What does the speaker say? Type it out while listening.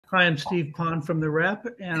Hi, I'm Steve Pond from the Rep,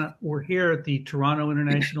 and we're here at the Toronto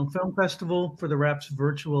International Film Festival for the Rep's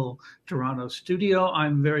virtual Toronto studio.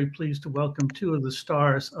 I'm very pleased to welcome two of the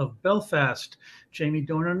stars of Belfast, Jamie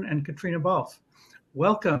Dornan and Caitriona Balfe.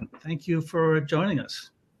 Welcome. Thank you for joining us.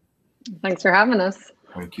 Thanks for having us.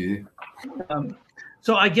 Thank you.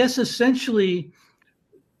 So I guess essentially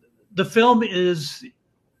the film is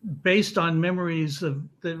based on memories of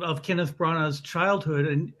Kenneth Branagh's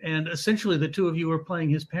childhood, and essentially the two of you were playing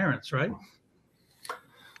his parents, right?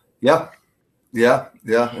 Yeah.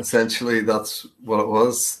 Essentially, that's what it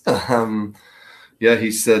was.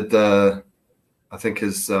 He said, I think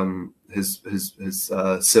his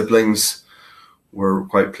siblings were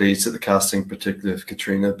quite pleased at the casting, particularly of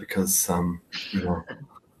Caitriona, because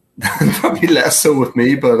probably less so with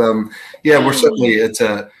me, but we're certainly it's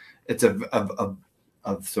a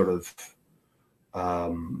sort of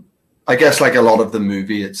I guess like a lot of the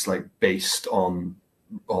movie, it's like based on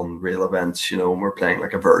real events, and we're playing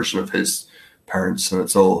like a version of his parents, and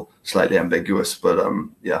it's all slightly ambiguous, but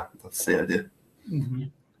that's the idea. Mm-hmm.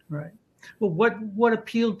 Right. Well, what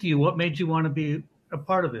appealed to you? What made you want to be a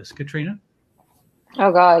part of this, Caitriona?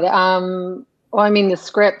 Oh God. Well, I mean, the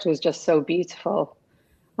script was just so beautiful.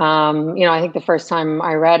 I think the first time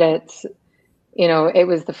I read it, it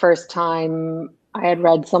was the first time I had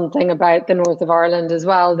read something about the north of Ireland as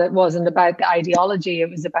well that wasn't about the ideology. It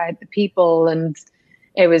was about the people, and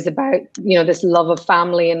it was about, this love of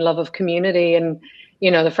family and love of community. And,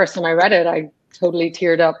 the first time I read it, I totally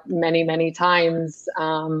teared up many, many times.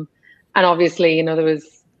 And obviously, there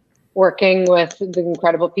was working with the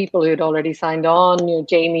incredible people who had already signed on,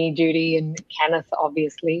 Jamie, Judy, and Kenneth,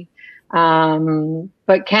 obviously.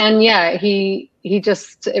 But Ken,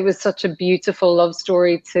 it was such a beautiful love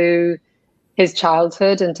story to his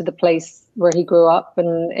childhood and to the place where he grew up,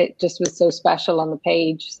 and it just was so special on the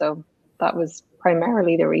page. So that was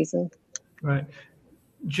primarily the reason. Right.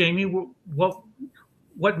 Jamie,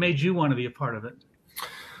 what made you want to be a part of it?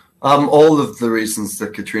 All of the reasons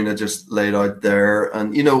that Caitriona just laid out there,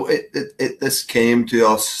 and this came to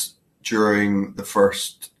us during the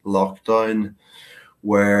first lockdown,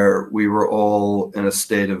 where we were all in a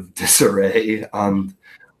state of disarray and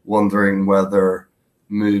wondering whether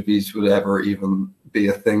movies would ever even be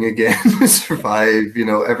a thing again, survive.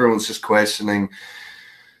 Everyone's just questioning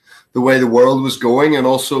the way the world was going, and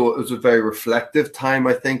also it was a very reflective time,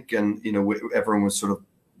 I think, and everyone was sort of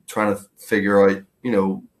trying to figure out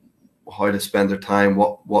how to spend their time,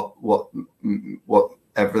 what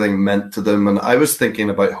everything meant to them. And I was thinking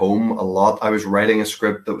about home a lot. I was writing a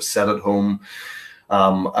script that was set at home.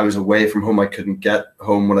 I was away from home. I couldn't get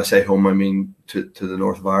home. When I say home, I mean to the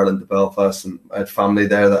north of Ireland, to Belfast, and I had family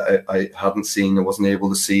there that I hadn't seen, I wasn't able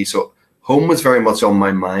to see. So home was very much on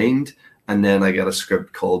my mind. And then I got a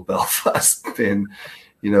script called Belfast, being,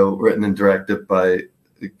 written and directed by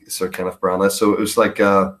Sir Kenneth Branagh. So it was like,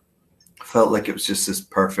 felt like it was just this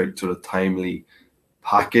perfect sort of timely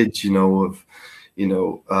package, with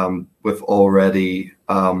already,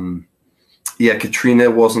 Caitriona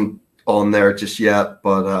wasn't on there just yet,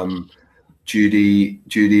 but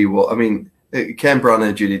Judy, well, I mean, Ken Branagh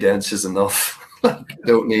and Judi Dench is enough. Like, I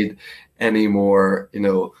don't need any more,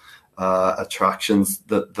 attractions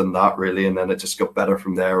than that, really. And then it just got better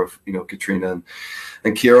from there with, Caitriona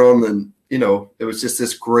and Kieran, and it was just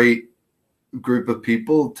this great group of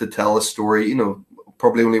people to tell a story.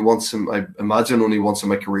 Probably I imagine only once in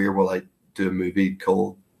my career will I do a movie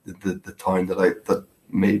called the town that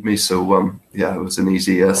made me. So it was an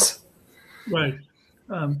easy yes. Right.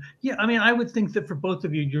 I mean, I would think that for both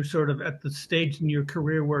of you, you're sort of at the stage in your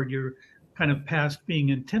career where you're kind of past being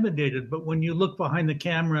intimidated. But when you look behind the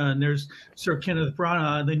camera and there's Sir Kenneth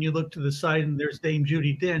Branagh, and then you look to the side and there's Dame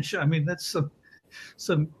Judi Dench, I mean, that's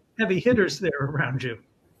some heavy hitters there around you.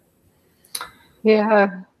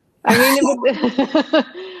 Yeah. I mean,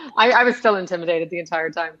 I was still intimidated the entire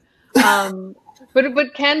time.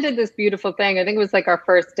 But Ken did this beautiful thing. I think it was like our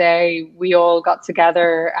first day. We all got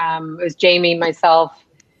together. It was Jamie, myself,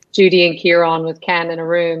 Judy, and Kieran with Ken in a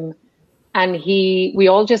room. And we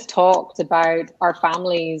all just talked about our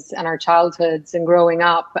families and our childhoods and growing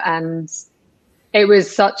up. And it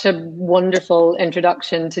was such a wonderful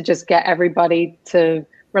introduction to just get everybody to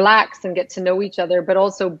relax and get to know each other, but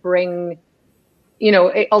also bring,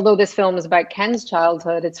 although this film is about Ken's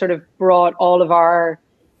childhood, it sort of brought all of our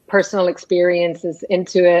personal experiences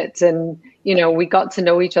into it. And, we got to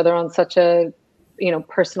know each other on such a,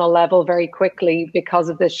 personal level very quickly because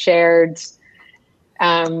of the shared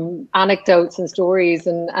anecdotes and stories.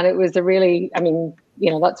 And it was a really,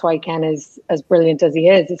 that's why Ken is as brilliant as he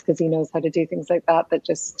is. It's because he knows how to do things like that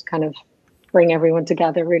just kind of bring everyone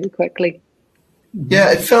together really quickly.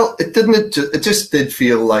 Yeah, it just did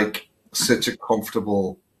feel like such a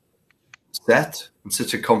comfortable set and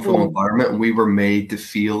such a comfortable environment, and we were made to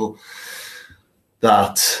feel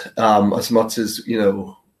that as much as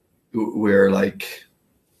we're like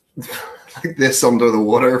this under the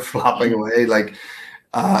water flapping away, like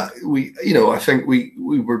I think we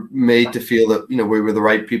were made to feel that we were the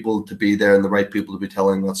right people to be there and the right people to be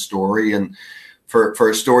telling that story. And for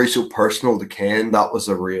a story so personal to Ken, that was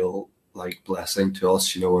a real blessing to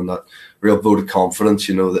us, and that real vote of confidence,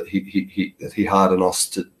 that he had in us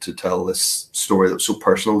to tell this story that was so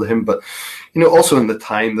personal to him. But also in the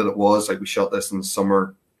time that it was, we shot this in the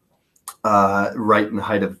summer, right in the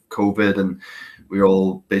height of COVID, and we were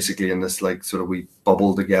all basically in this sort of we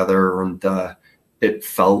bubble together, and it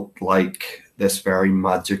felt like this very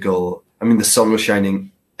magical. I mean, the sun was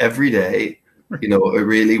shining every day, it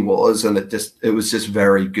really was, and it was just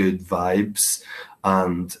very good vibes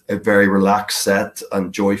and a very relaxed set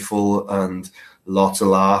and joyful and lots of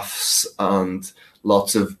laughs and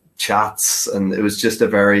lots of chats, and it was just a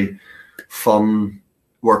very fun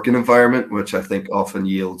working environment, which I think often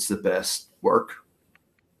yields the best work.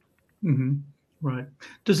 Mm-hmm. Right.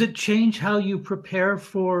 Does it change how you prepare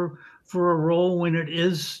for a role when it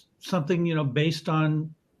is something based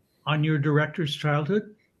on your director's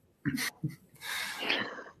childhood?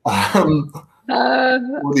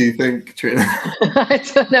 What do you think, Caitriona? I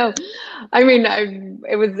don't know. I mean,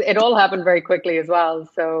 it all happened very quickly as well.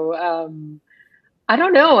 So I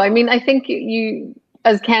don't know. I mean, I think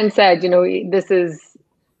as Ken said, this is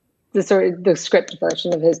the script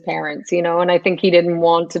version of his parents, and I think he didn't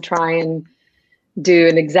want to try and do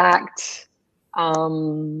an exact.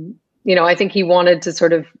 I think he wanted to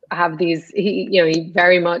sort of have these. He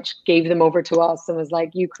very much gave them over to us and was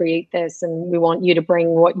like, "You create this, and we want you to bring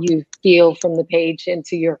what you feel from the page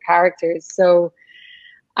into your characters." So,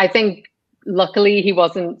 I think luckily he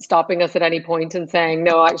wasn't stopping us at any point and saying,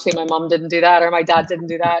 "No, actually, my mom didn't do that, or my dad didn't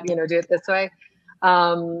do that. Do it this way."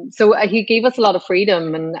 So he gave us a lot of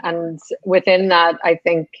freedom, and within that, I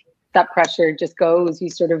think that pressure just goes. You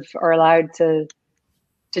sort of are allowed to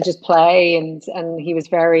just play, and he was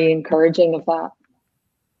very encouraging of that.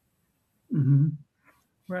 Mm-hmm.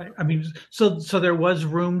 Right. I mean, so there was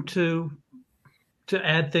room to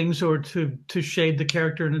add things or to shade the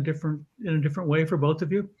character in a different way for both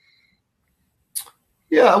of you.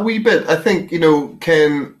 Yeah, a wee bit. I think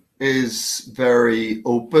Ken is very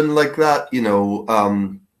open like that.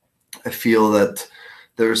 I feel that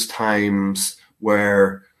there's times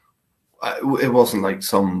where it wasn't like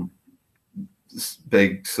some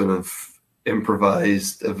big sort of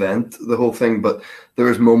improvised event, the whole thing, but there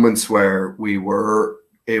was moments where we were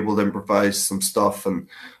able to improvise some stuff, and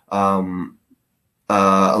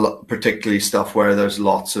particularly stuff where there's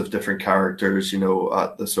lots of different characters,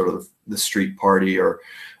 at the sort of the street party, or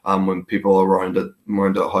when people are around a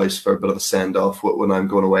house for a bit of a send off when I'm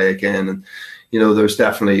going away again, and there's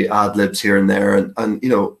definitely ad libs here and there,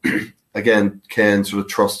 and again, Ken sort of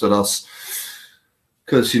trusted us.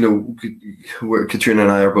 Because Caitriona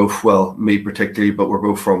and I are both, well, me particularly, but we're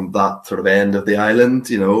both from that sort of end of the island,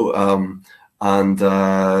 and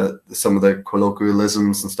some of the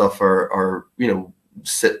colloquialisms and stuff are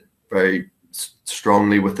sit very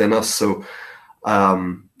strongly within us. So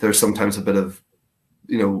there's sometimes a bit of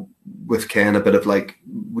with Ken, a bit of like,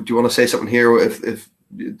 would you want to say something here if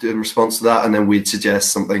in response to that, and then we'd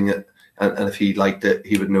suggest something that. And if he liked it,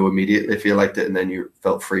 he would know immediately if he liked it, and then you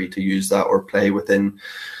felt free to use that or play within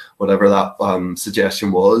whatever that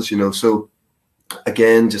suggestion was, So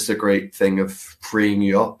again, just a great thing of freeing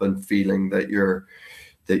you up and feeling that you're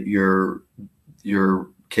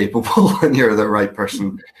capable and you're the right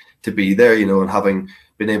person to be there, and having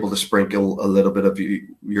been able to sprinkle a little bit of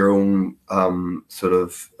your own sort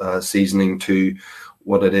of seasoning to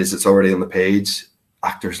what it is that's already on the page.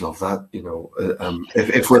 Actors love that,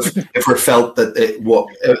 if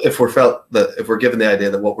we're given the idea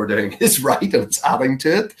that what we're doing is right and it's adding to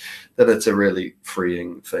it, then it's a really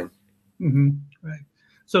freeing thing. Mm-hmm. Right.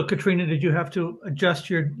 So, Caitriona, did you have to adjust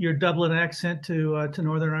your Dublin accent to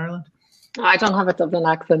Northern Ireland? I don't have a Dublin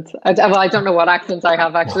accent. I don't know what accents I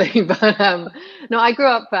have actually, but no, I grew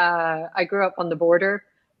up on the border.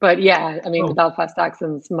 But yeah, I mean, the Belfast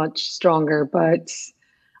accent's much stronger, but.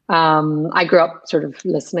 I grew up sort of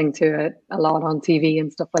listening to it a lot on TV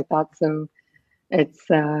and stuff like that. So it's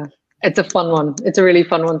a fun one. It's a really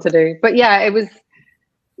fun one to do. But yeah, it was,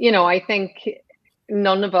 I think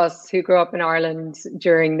none of us who grew up in Ireland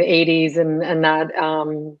during the 80s and that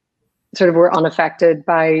sort of were unaffected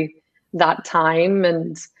by that time.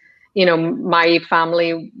 And, my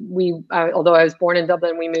family, although I was born in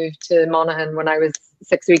Dublin, we moved to Monaghan when I was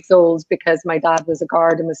 6 weeks old because my dad was a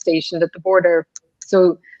guard and was stationed at the border.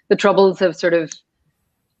 So the Troubles have sort of,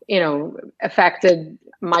 affected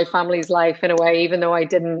my family's life in a way, even though I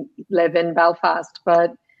didn't live in Belfast.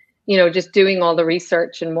 But, just doing all the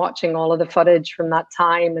research and watching all of the footage from that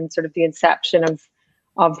time and sort of the inception of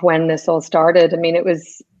when this all started. I mean, it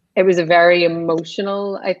was a very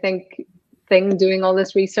emotional, I think, thing doing all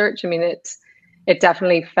this research. I mean, it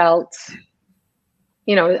definitely felt,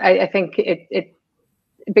 I think it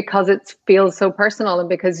because it feels so personal, and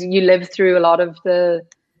because you live through a lot of the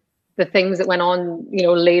things that went on,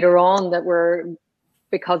 later on, that were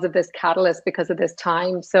because of this catalyst, because of this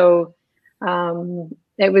time. So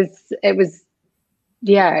it was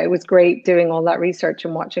great doing all that research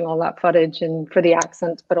and watching all that footage, and for the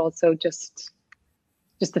accent, but also just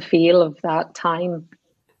the feel of that time.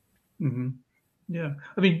 Mm-hmm. Yeah,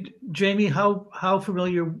 I mean, Jamie, how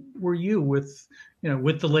familiar were you with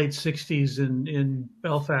with the late '60s in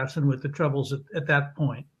Belfast and with the Troubles at that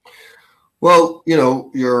point? Well,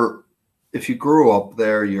 if you grew up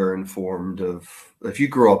there, you're informed of. If you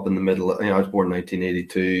grew up in the middle, I was born in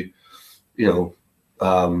 1982.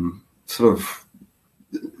 Sort of,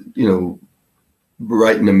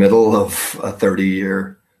 right in the middle of a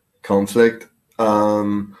 30-year conflict,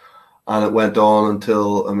 and it went on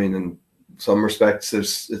until, I mean, in some respects,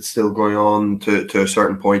 it's still going on to a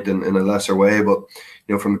certain point in a lesser way. But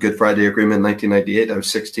from the Good Friday Agreement in 1998, I was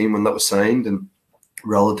 16 when that was signed, and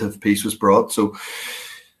relative peace was brought. So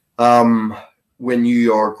when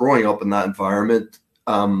you are growing up in that environment,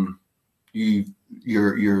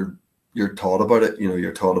 you're taught about it.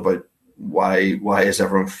 You're taught about why is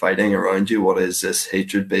everyone fighting around you? What is this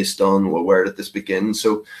hatred based on? Well, where did this begin?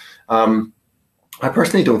 So I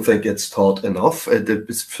personally don't think it's taught enough.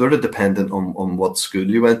 It's sort of dependent on what school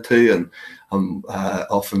you went to, and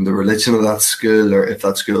often the religion of that school, or if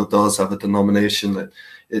that school does have a denomination, that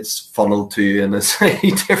it's funneled to you in a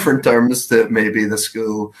slightly different terms to maybe the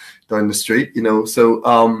school down the street. So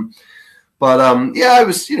yeah, I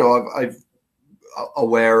was, I've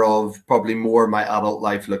aware of probably more my adult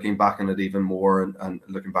life, looking back on it even more, and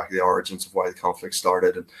looking back at the origins of why the conflict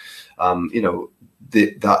started, and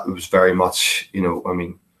that was very much, I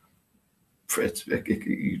mean,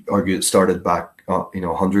 you argue it started back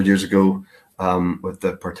 100 years ago with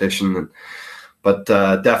the partition, but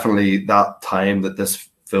definitely that time that this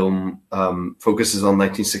film focuses on,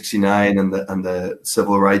 1969, and the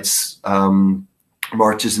civil rights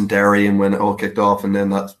marches in Derry, and when it all kicked off, and then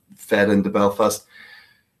that fed into Belfast.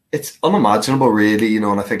 It's unimaginable, really, and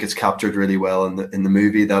I think it's captured really well in the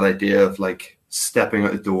movie, that idea of like stepping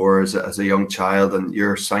out the door as a young child, and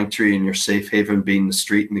your sanctuary and your safe haven being the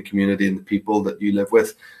street and the community and the people that you live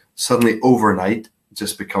with, suddenly overnight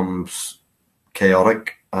just becomes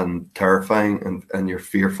chaotic and terrifying, and you're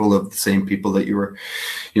fearful of the same people that you were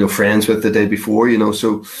friends with the day before.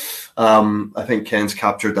 So I think Ken's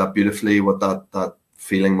captured that beautifully, what that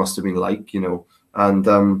feeling must have been like,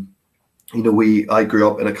 and I grew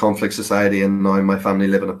up in a conflict society, and now my family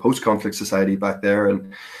live in a post-conflict society back there,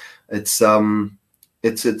 and it's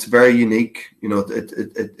very unique.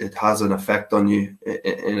 It has an effect on you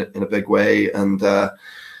in a big way, and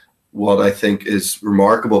what I think is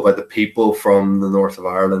remarkable about the people from the north of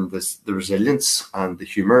Ireland is the resilience and the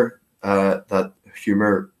humor that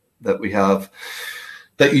we have,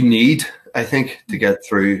 that you need, I think, to get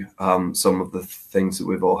through some of the things that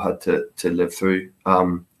we've all had to live through.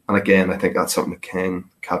 And again, I think that's something that Ken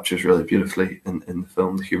captures really beautifully in the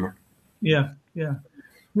film, the humor. Yeah.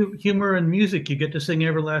 Humor and music. You get to sing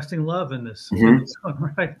 "Everlasting Love" in this song,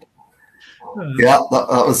 right? Yeah,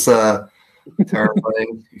 that was a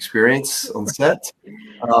terrifying experience on set.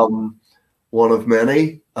 One of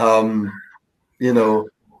many. I'm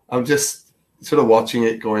just sort of watching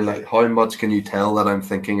it, going like, how much can you tell that I'm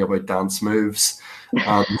thinking about dance moves,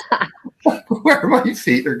 where my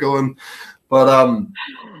feet are going? But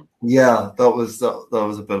yeah, that was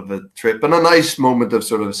a bit of a trip, and a nice moment of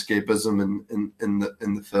sort of escapism in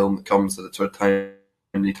the film that comes at a sort of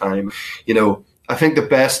timely time. I think the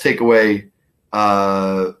best takeaway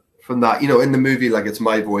from that, in the movie, like, it's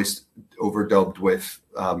my voice overdubbed with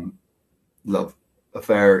Love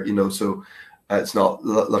Affair, so it's not,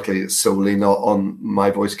 luckily it's solely not on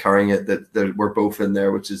my voice carrying it, that we're both in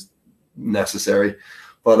there, which is necessary.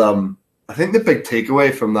 But I think the big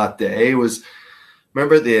takeaway from that day was,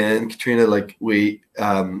 remember at the end, Caitriona, like they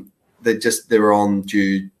were on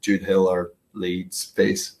Jude Hill, our lead's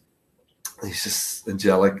face. He's just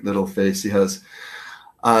angelic little face he has,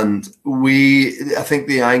 and I think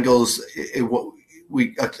the angles,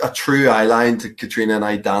 a true eye line to Caitriona and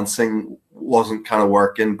I dancing wasn't kind of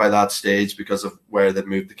working by that stage because of where they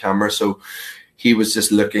moved the camera. So he was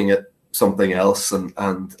just looking at something else, and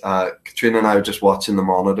Caitriona and I were just watching the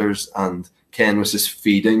monitors, and Ken was just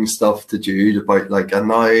feeding stuff to Jude about like, and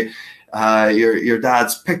now your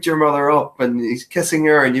dad's picked your mother up and he's kissing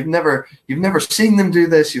her, and you've never seen them do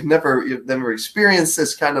this, you've never experienced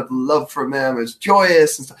this kind of love from them. It's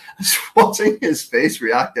joyous and stuff. Just watching his face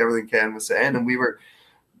react to everything Ken was saying, and we were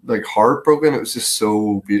like heartbroken. It was just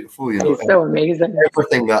so beautiful, you know. He's so amazing.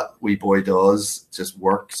 Everything that wee boy does just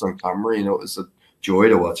works on camera, you know. It was a joy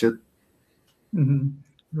to watch it. Mm-hmm.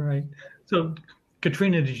 Right. So,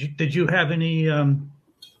 Caitriona, did you have any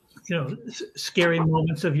scary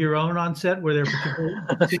moments of your own on set? Were there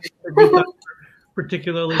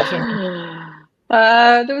particularly something?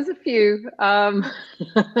 There was a few.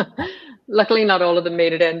 Luckily, not all of them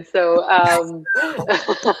made it in. So,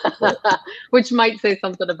 which might say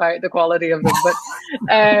something about the quality of them. But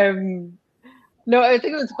no, I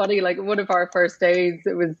think it was funny. Like one of our first days,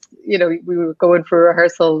 it was, we were going for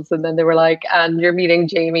rehearsals, and then they were like, "And you're meeting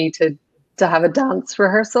Jamie to have a dance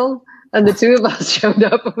rehearsal." And the two of us showed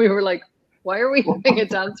up, and we were like, "Why are we having a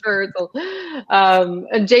dance rehearsal?"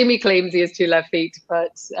 And Jamie claims he has 2 left feet,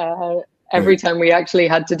 but every time we actually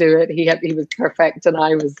had to do it, he was perfect, and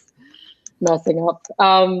I was messing up.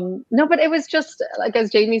 No, but it was just like, as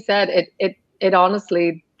Jamie said, it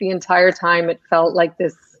honestly, the entire time it felt like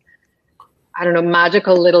this, I don't know,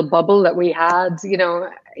 magical little bubble that we had.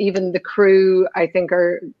 Even the crew, I think,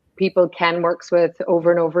 are people Ken works with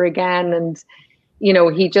over and over again, and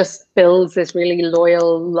he just builds this really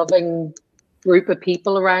loyal, loving group of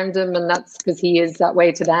people around him, and that's because he is that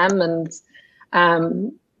way to them. And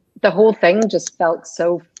the whole thing just felt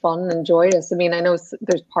so fun and joyous. I mean, I know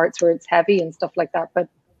there's parts where it's heavy and stuff like that, but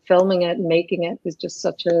filming it and making it was just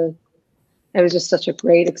such a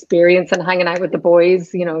great experience. And hanging out with the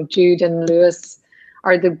boys, Jude and Lewis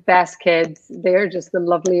are the best kids. They're just the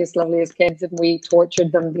loveliest kids, and we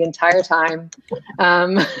tortured them the entire time.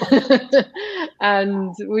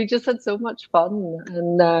 And we just had so much fun,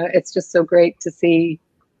 and it's just so great to see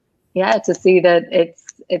that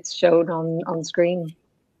it's shown on screen.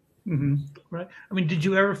 Mm-hmm. Right. I mean, did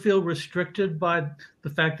you ever feel restricted by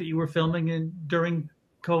the fact that you were filming during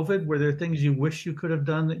COVID? Were there things you wish you could have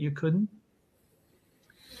done that you couldn't?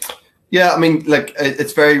 Yeah, I mean, like,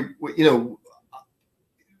 it's very,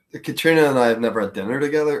 Caitriona and I have never had dinner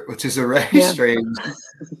together, which is a very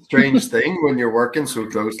strange thing when you're working so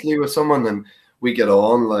closely with someone, and we get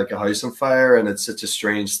on like a house on fire, and it's such a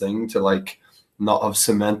strange thing to like not have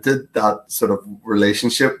cemented that sort of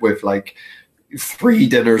relationship with like 3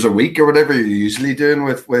 dinners a week or whatever you're usually doing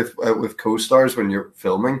with co-stars when you're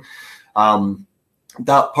filming.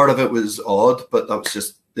 That part of it was odd, but that was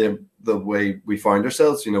just the way we found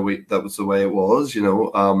ourselves. That was the way it was.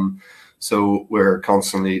 So we're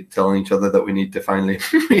constantly telling each other that we need to finally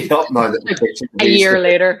meet up now that a year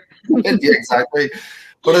later. Yeah, exactly.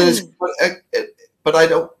 But it is. But I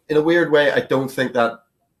don't. In a weird way, I don't think that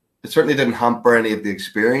it certainly didn't hamper any of the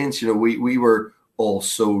experience. We were all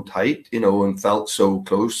so tight, and felt so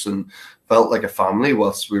close and felt like a family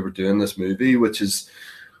whilst we were doing this movie, which is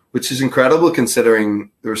incredible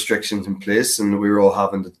considering the restrictions in place. And we were all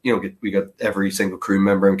having to, we got every single crew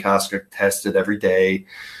member and cast got tested every day.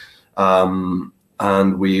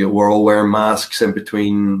 And we were all wearing masks in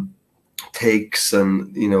between takes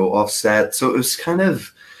and, offset. So it was kind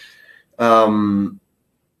of,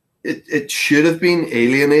 it should have been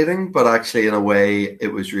alienating, but actually in a way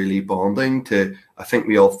it was really bonding I think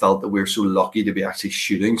we all felt that we were so lucky to be actually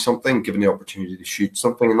shooting something, given the opportunity to shoot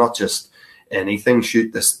something, and not just anything,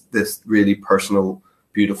 shoot this really personal,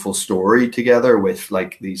 beautiful story together with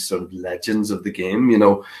like these sort of legends of the game.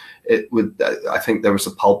 I think there was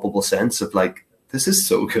a palpable sense of like, this is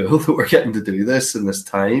so cool that we're getting to do this in this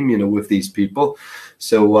time, with these people.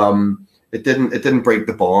 So it didn't break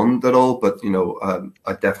the bond at all, but we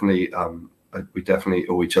definitely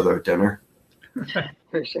owe each other a dinner.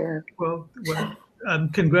 For sure. Well,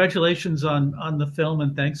 congratulations on the film,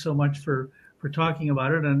 and thanks so much for talking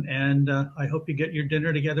about it, and I hope you get your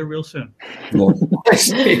dinner together real soon. Yeah. Thanks,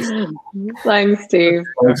 Steve. Thanks, Steve.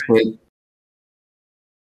 Thanks,